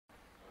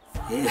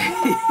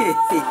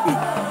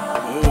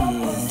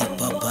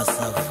Papa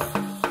SAVA.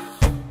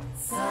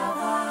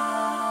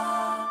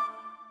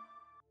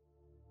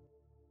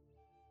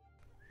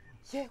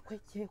 Yewe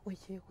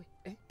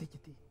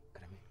digiti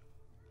karame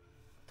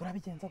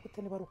turabigenza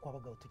gute niba ari uko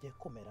abagabo tugiye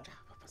komera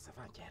Papa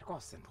SAVA ngiye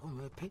rwose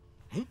ndumiwe pe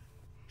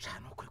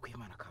shano kuri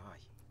kwimana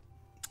kabaye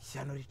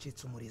ishyano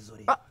ricitse umurizo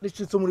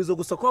ricitse umurizo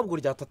gusa ko wabwo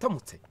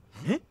ryatatamutse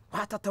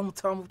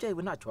watatamutse wa mubyeyi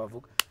we ntacyo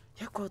wavuga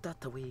yeko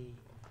data we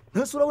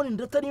ntese urabona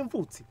indata ari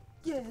imvutsi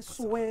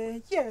Yesu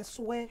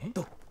we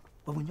do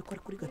babonye ko ari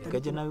kuri gatatu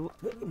gaje nawe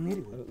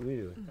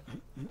mwiriwe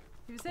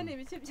ibise ni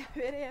ibiki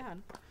byabereye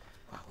hano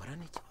wahora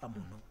n'iki wa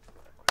muntu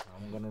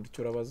ngano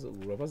icyo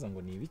urabaza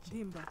ngo ni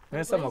ibiki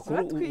mwese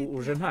amakuru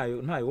uje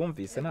ntayo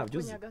wumvise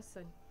ntabyuzi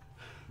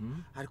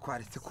ariko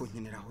haretse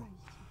kunkiniraho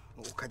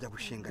ukajya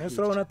gushinga ese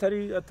urabona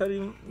atari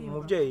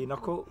umubyeyi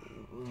nako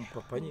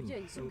papa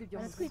nyine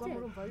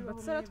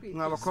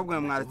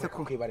mwabakobwa mwaretse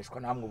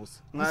kwibarishwa namwe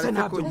ubusa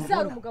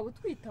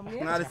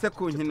mwaretse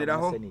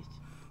kunkiniraho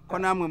ko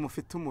namwe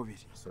mufite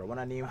umubiri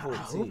urabona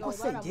n'imvutsi ubwo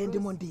se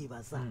ngendemo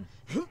ndibaza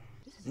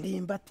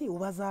ndimbati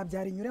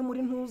ubazabyara inyure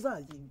muri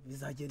ntuza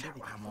bizagenda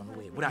wa muntu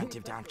we buranje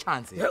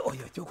byancanze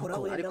oya cyo kora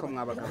wenda ariko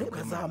mwabagabo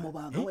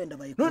kazamubanga wenda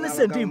bayikora none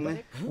se ndimba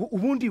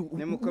ubundi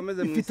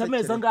ufite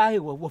ameza ngahe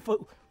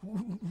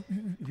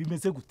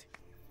bimeze gute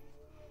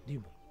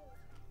ndimba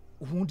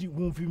ubundi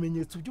wumva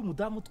ibimenyetso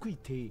by'umudamu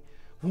utwite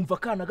wumva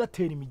kana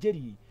gatera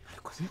imigeri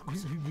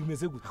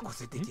bimeze gute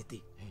akose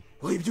degede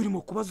oya ibyo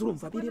urimo kubaza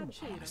urumva birimo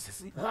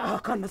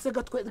kana se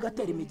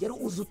gatera imigeri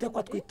uzute ko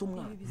atwita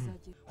umwana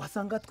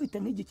wasanga atwite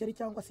nk'igikeri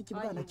cyangwa se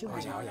ikibwana cyo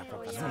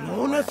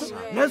none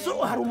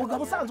hari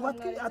umugabo usanzwe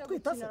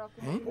atwita se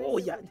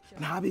oya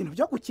nta bintu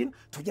byo gukina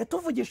tujye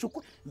tuvugisha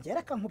uko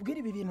ngereka nkubwira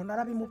ibi bintu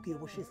narabimubwiye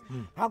ubushize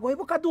ntago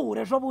wibuka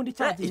duhure ejo bundi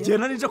cyagiye igihe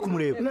narije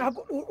kumureba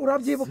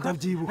urabyibuka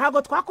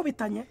ntago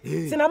twakubitanye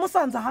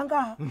sinamusanze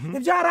ahangaha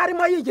ibyo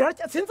yararimo yigira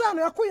sinzi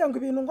hano yakuye ngo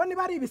ibintu ngo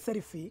niba ari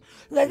ibiserifi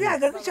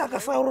yagiye gushaka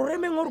saura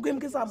ureme nk'urwi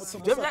imbwa izamutse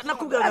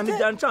nakubwiraga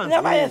ntibyancanze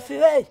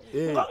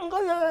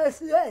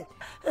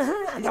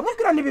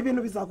ndamubwira nibi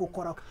bintu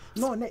bizagukoraho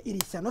none iri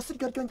shyano si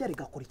ryo ryongera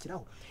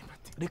rigakurikiraho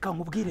reka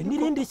nkubwire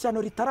n'irindi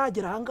shyano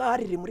ritaragera ahangaha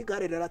riri muri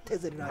gare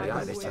rirateze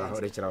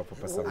rekeraho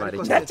Papa SAVA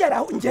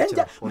rekeraho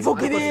ngenge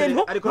mvuga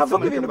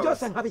ibintu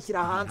byose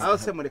nkabishyira hanze aho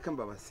se mureke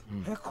mbabazi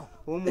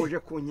uwo muje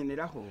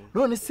kunkiniraho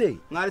none se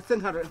mwaretse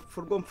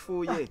nkafurwo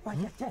mpfuye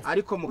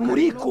ariko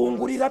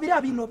murikungurira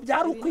biriya bintu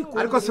byari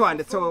ukwikungurira ariko se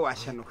wanditse wowe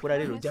washyano kura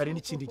rero byari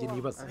n'ikindi gihe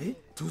nibaza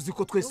tuzi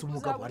ko twese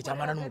umugabo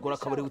aryamana n'umugore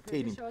akabare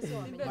utera inda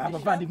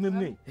abavandimwe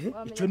mwe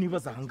icyo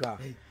nibaza ahangaha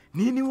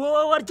ni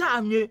wowe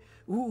waryamye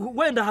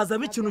wenda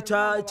hazamo ikintu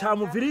cya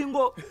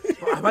muviringo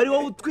aba ari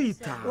wowe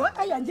utwita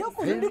ngewe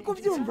ukuntu ndi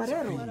kubyumva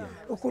rero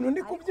ukuntu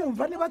ndi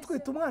kubyumva niba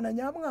twita umwana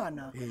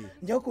nyamwana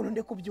ngewe ukuntu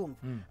ndi kubyumva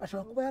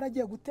ashobora kuba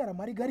yaragiye gutera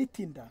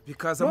marigarita inda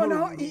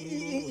noneho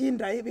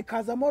inda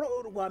bikazamo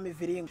rwa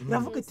miviringo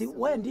navuga iti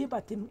wenda iyo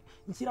bati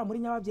nshyira muri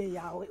nyababyeyi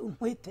yawe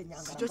untwite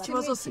nyanga icyo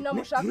kibazo se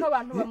namushaka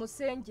abantu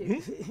bamusengera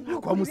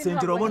kwa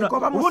musengera ubona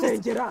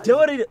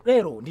jewe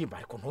rero ndimba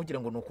ariko ntugire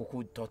ngo nuko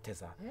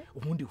kutoteza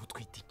ubundi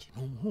utwite iki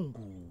ni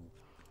umuhungu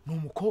ni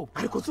umukobwa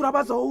ariko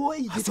turabaza wowe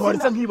igitsina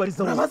waritse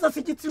nkibariza wowe urabaza se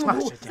igitsina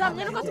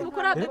zamye nuko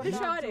tumukora baby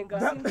shower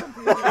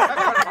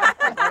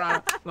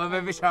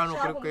baby shower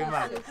kuri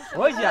kwimana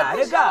oya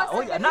rega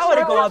nawe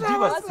rega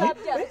wabyibasi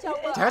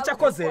cyaca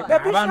koze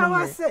abantu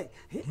base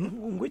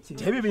nguki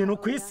je ibintu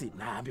kwisi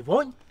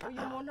nabibonye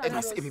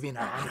ibi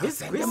bintu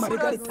kwisi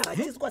marigarita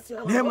arakizwa se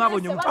ne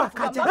mwabonye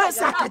umupaka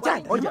bese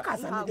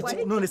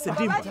akajyana none se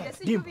ndimba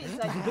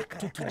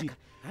tugira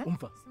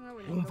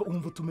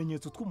umva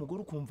utumenyetso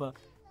tw'umugore ukumva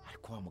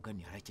ariko wa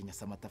mugani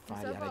harakenyasa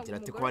amatafari haragira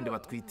ati ko bandi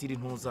batwitira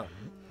intuza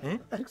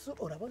ariko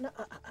urabona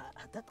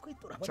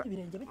adatwita urabona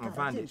ibirenge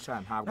bitavye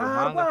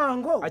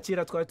ntabwo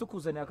akira twari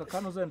tukuzaniye aka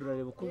kano zenda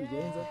urareba uko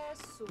bigenza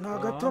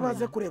nagato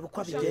baze kureba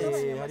uko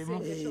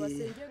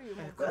bigenza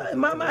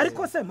mama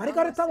ariko se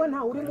marigarita we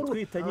nta uri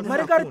muri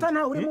marigarita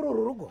nta uri muri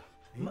uru rugo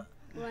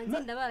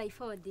wanzenda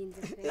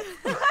barayifodinze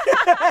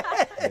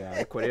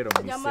ariko rero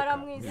nyamara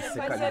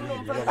mwiseka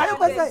numva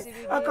ariko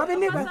se akabi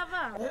niba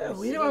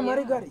wiriwe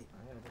marigari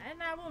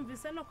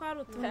nabumvise no kwa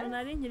rutundu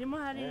nari nkirimo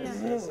hariya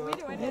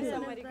wiriwe neza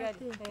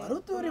marigari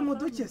waruturi mu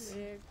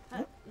dukese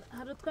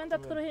hari utwenda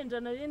tw'uruhinja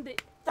narindi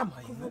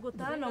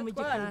kuvuguta hano mu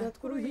gikari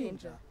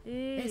tw'uruhinja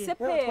ese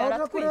pe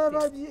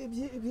aratwite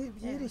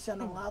byiri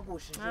shyano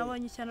mwagushije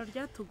nabonye ishyano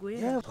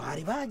ryatuguye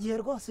twari bagiye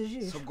rwose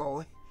ijisho subwo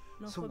wowe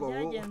nuko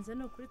byagenze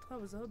no kuri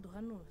twabuze aho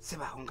duhanura se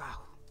baho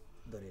ngaho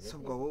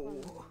subwo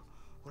wowe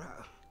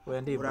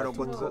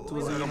urarogota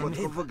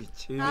tuvuga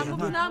iki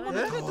ntabwo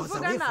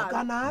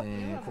tuvuga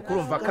nabi kuko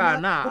urumva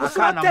akana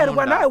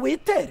aterwa nawe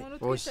witere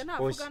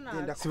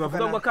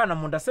sibavuga ngo akana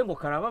mu nda se ngo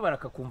karababara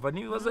kakumva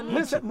n'ibibazo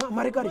nyinshi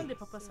marigari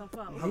Papa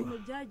SAVA mu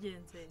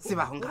byagenze se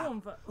baho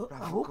ngaho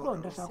ahubwo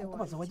ndashaka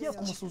kubaza wagiye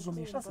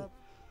kumusuzumisha se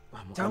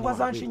cyangwa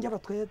za nshinge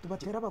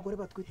batera abagore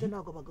batwite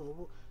ntabwo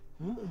abagabo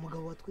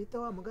umugabo watwita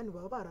wa mugani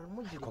baba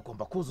baramugiriye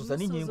agomba kuzuza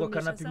n'inkingo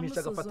akanapimisha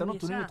agafata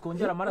n'utunini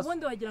twongera amaraso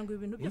ubundi wagira ngo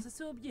ibintu byose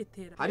si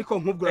ubyitera ariko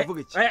nk'ubwo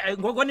uravuga iki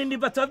ngogo n'indi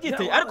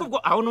batabyiteye ariko ubwo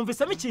aho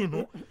numvisemo ikintu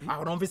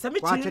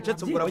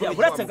wacecetse ubwo uravuga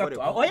uretse gato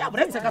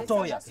uretse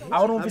gatoya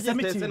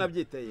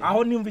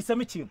aho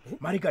numvisemo ikintu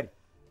Marigari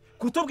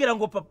kutubwira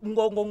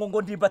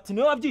ngo ndi Bati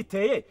niwe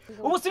wabyiteye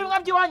ubu si bimwe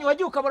by'iwanyu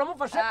wagiye ukabura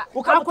mufashe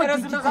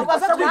ukamutereza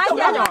inagaza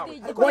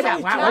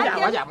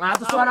oya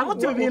mwadusobanura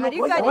muti ibintu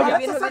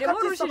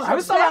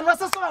abisobanura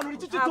se sobanura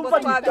icyo tumva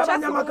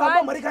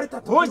abanyamagambo Marigari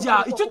tatu oya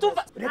icyo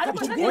tumva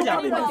oya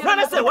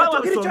none se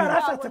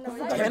wabisomera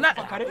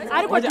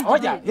ariko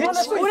oya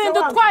urinda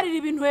utwarira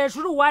ibintu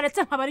hejuru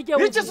waretse nkabarije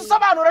iki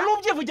usobanura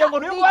n'ubyivugiye ngo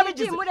niwe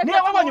wabigize niwe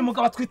wabonye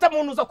umugabo atwita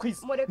mu ntuza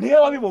kwisi niwe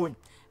wabibonye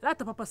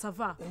rata papa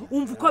SAVA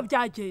umva uko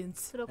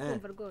byagenze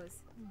turakumva rwose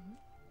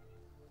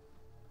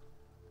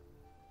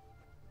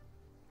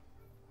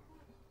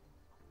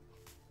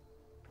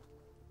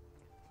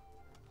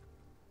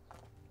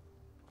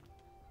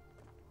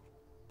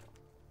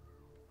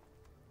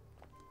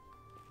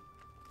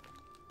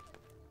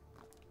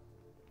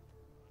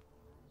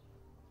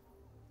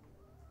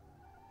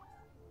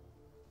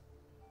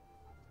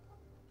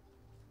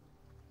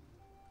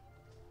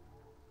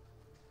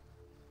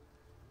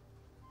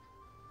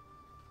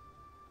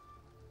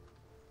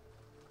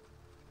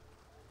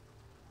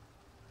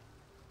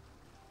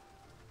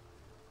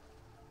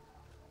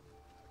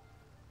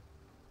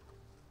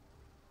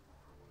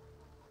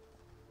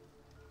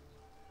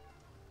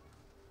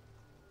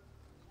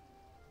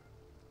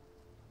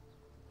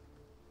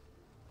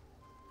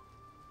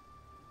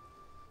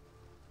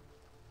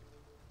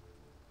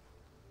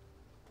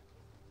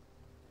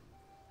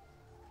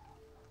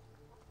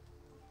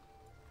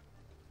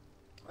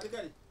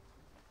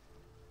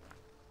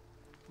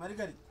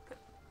Marigari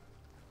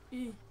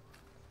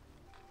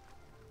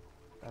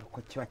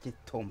ariko kiba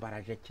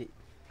kitombaraje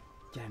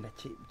cyanda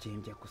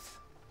kimbye gusa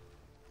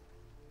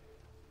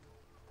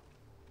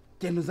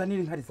genda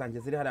uzanire inkari zanjye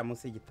ziri hariya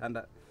munsi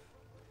y'igitanda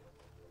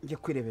njye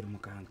kwirebera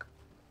umuganga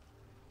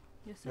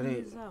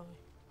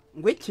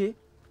ngo iki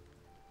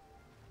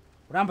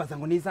urambaza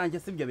ngo nizanjye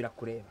sibyo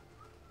birakureba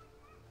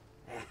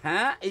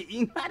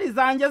inkari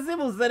zanjye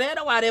zibuze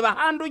rero wareba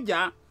ahandi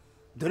ujya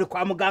dore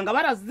kwa muganga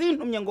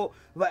barazintumye ngo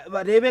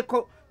barebe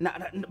ko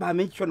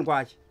bamenye icyo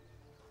ndwaye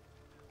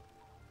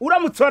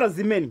uramutse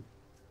warazimennye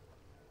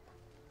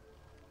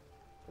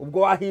ubwo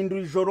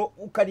wahindura ijoro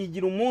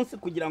ukarigira umunsi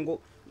kugira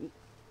ngo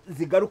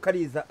zigaruke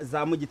ari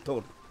za mu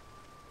gitondo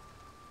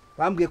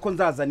bambwiye ko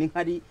nzazana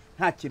inkari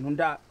nta kintu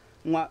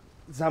ndanywa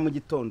za mu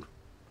gitondo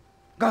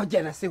ngaho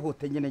genda se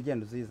hute nyine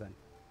genda uzizane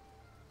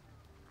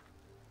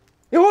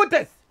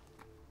ihute se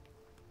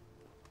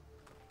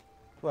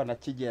tubona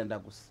kigenda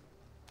gusa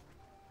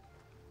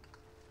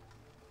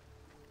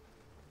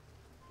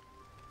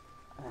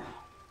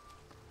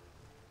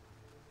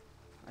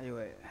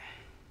ayiwe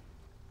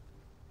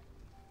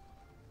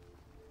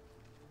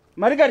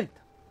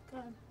Margarita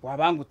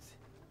wabangutse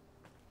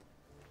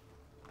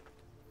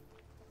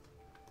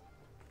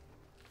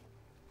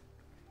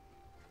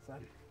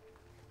sana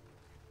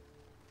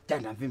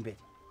genda mva imbere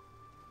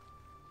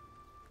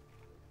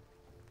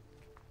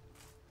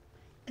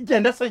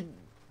genda se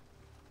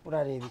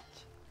urareba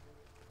iki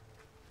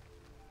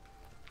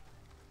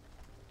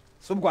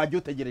se ubwo wajya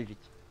utegereje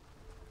iki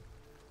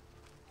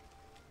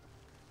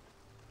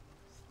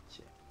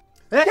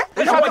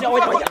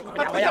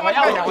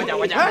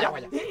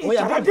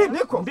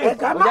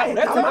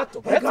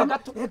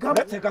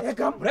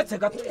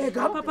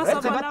papa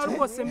SAVA nawe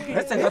rwose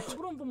mbwira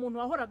urumva umuntu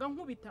wahoraga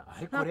nkubita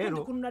nta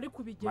kundi kuntu nari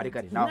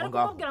kubigenza nari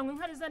kubabwira ngo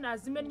inkari ze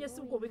nazimennye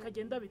si ubwo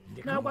bikagenda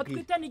bite ntabwo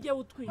atwite n'igihe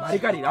utwite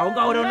Marigari aho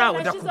ngaho rero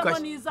nawe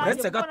ndakugashye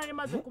uretse gato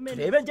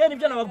rebe njye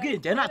nibyo nababwiye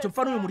njye ntacyo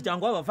mpfa n'uyu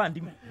muryango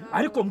w'abavandimwe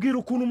ariko mbwira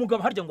ukuntu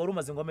umugabo harya ngo wari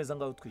umaze ngo ameze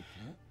ngaho utwite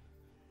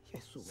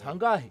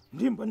sangahe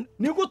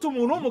ni gute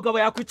umuntu w'umugabo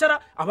yakwicara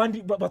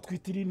abandi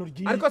batwitira ino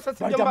ry'iri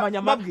barya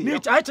amanyama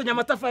ahekenya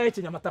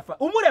amatafa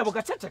umureba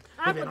ugaceceka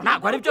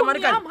ntabwo ari byo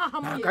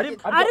Marigari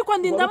ariko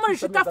ndinda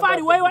murisha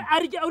itafari wewe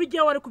uri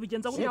gihe wari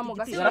kubigenza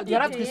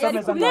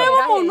yaratwisameza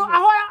niba umuntu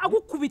aho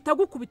agukubita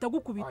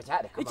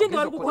ikindi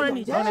wari gukora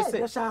ni iki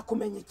ndashaka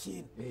kumenya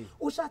ikintu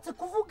ushatse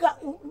kuvuga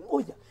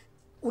oya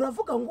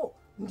uravuga ngo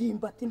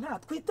ndimbati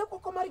ntatwite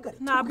koko Marigari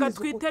ntabwo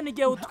atwite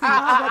n'igihe utwite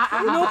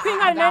nuko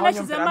inkari nari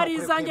nashyizemo ari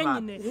izanjye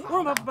nyine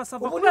urumva papa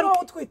SAVA kubera ko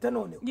utwite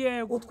none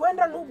yego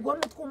utwenda n'ubwo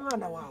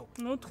n'utw'umwana wawe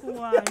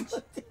n'utw'uwanjye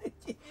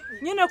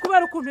nyine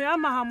kubera ukuntu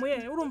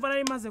yamahamuye urumva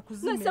nari maze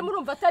kuzimira nose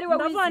murumva atari we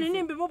ndavana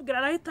nimba imubwira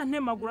arahita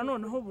ntemagura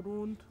noneho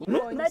burundu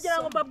nagira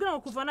ngo mbabwira ngo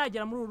kuva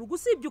nagera muri uru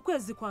gusibye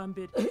ukwezi kwa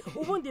mbere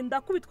ubundi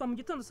ndakubitwa mu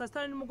gitondo saa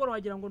sita nimugoroba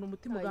wagira ngo ni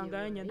umuti muganga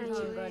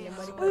yanyandikiye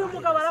uyu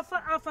mugabo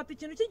afata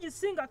ikintu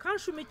cy'igisinga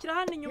akanshumikira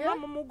hano inyuma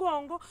mu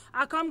mugongo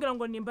akambwira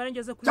ngo nimbare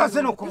ngeze kuri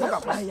cyase no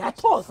kuvuga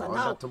yatoza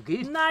nawe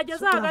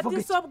nageze hagati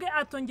isobwe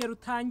atongera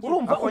utangira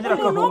urumva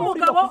umuntu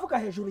w'umugabo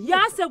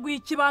yaseguye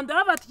ikibando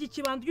arabati iki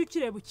kibando ujye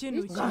ukireba ikintu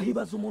iki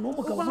ngahibaza umuntu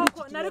w'umugabo muri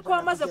iki nariko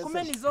wamaze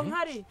kumena izo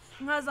nkari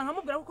nkaza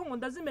nkamubwira kuko ngo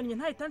ndazimennye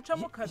ntahita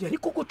ncamo kare yari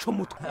kuguca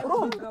umutwe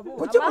urumva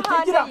kuki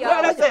mutigira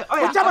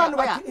kuki abantu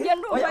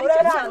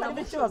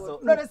ikibazo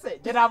none se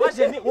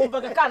gerabaje ni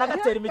wumvaga kana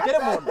gatera imigere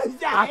mu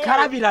nda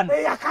akarabirana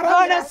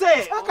none se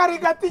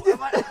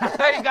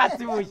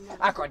akarigati buye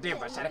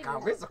akodemba shareka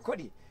ngwizo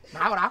kuri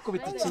nawe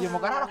urakubita ikiye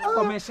mugara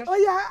arakukomesha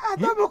oya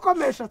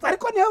adamukomesha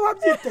ariko niwe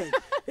wabyiteye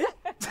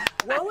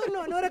wowe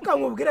none reka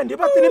nkubwire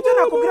ndibati nibyo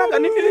nakubwiraga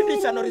n'ibirindi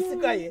cyano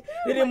risigaye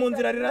riri mu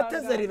nzira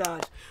rirateze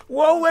riraje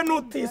wowe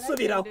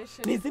nutisubiraho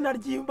n'izina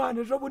ry'Imana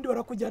ejo bundi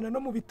barakujyana no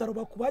mu bitaro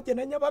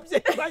bakubagena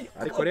nyababyeyi bayo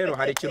ariko rero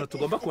hari ikintu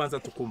tugomba kubanza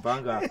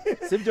tukumvanga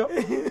sibyo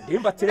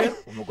ndimbati rero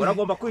umugore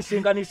agomba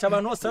kwishinganisha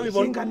abantu bose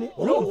babibona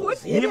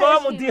niba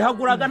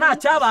bamudihaguraga nta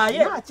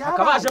cyabaye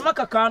akabajemo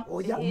akakana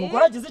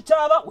umugore agize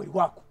icyaba uri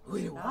wako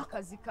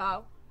akazi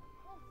kawe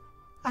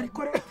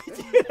ariko rero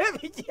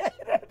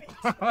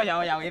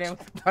oya rero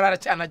torara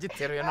cyana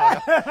giteruye none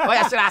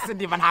oya shirasi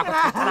ndimba ntago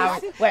twitarawe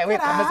we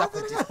komeza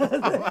kugira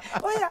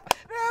oya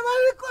reba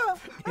ariko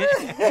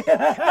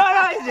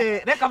naraje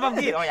reka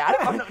mbabwira oya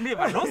ariko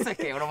niba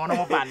ntuseke uri umuntu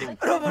muvandimwe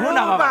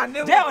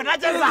jewe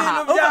nageze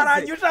aha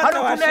byarangiye ushaka hano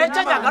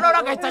kunecenya ngarora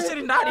agahita ashira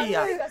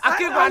indariya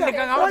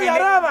akivandika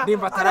nkabwira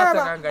ndimba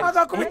tarataganganya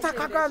agakubita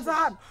akaganza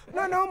hano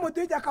noneho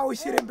umudigi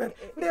akawushyira imbere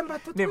ndimba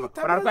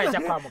tutwita bararwaye ijya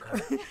kwa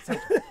muganga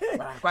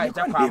bararwaye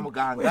ijya kwa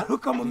muganga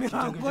uka mu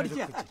mihango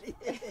rya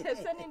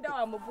ese ninde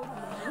wamuvura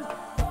umuntu